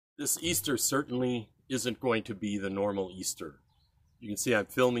This Easter certainly isn't going to be the normal Easter. You can see I'm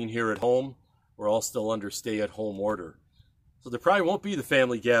filming here at home. We're all still under stay-at-home order. So there probably won't be the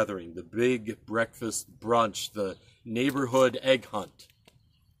family gathering, the big breakfast brunch, the neighborhood egg hunt.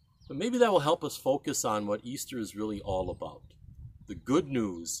 But maybe that will help us focus on what Easter is really all about. The good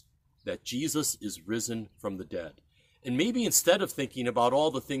news that Jesus is risen from the dead. And maybe instead of thinking about all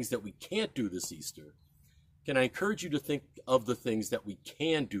the things that we can't do this Easter, can I encourage you to think of the things that we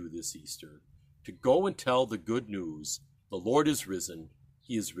can do this Easter, to go and tell the good news, the Lord is risen,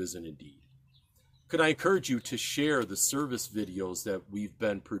 he is risen indeed. Could I encourage you to share the service videos that we've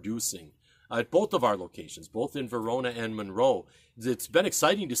been producing at both of our locations, both in Verona and Monroe? It's been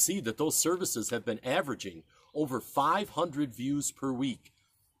exciting to see that those services have been averaging over 500 views per week.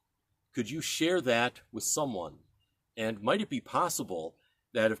 Could you share that with someone? And might it be possible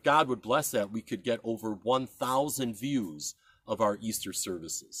that if God would bless that, we could get over 1,000 views of our Easter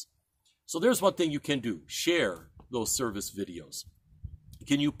services? So there's one thing you can do. Share those service videos.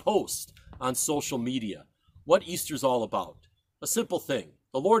 Can you post on social media what Easter's all about? A simple thing.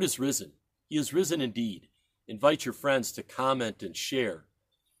 The Lord is risen. He is risen indeed. Invite your friends to comment and share.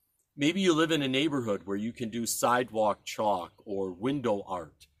 Maybe you live in a neighborhood where you can do sidewalk chalk or window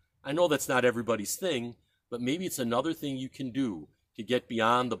art. I know that's not everybody's thing, but maybe it's another thing you can do to get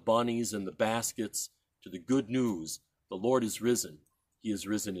beyond the bunnies and the baskets to the good news. The Lord is risen. He is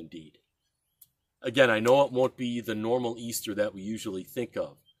risen indeed. Again, I know it won't be the normal Easter that we usually think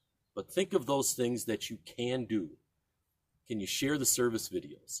of, but think of those things that you can do. Can you share the service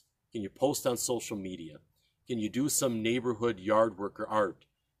videos? Can you post on social media? Can you do some neighborhood yard worker art?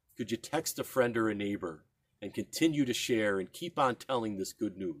 Could you text a friend or a neighbor and continue to share and keep on telling this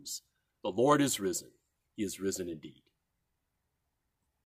good news? The Lord is risen. He is risen indeed.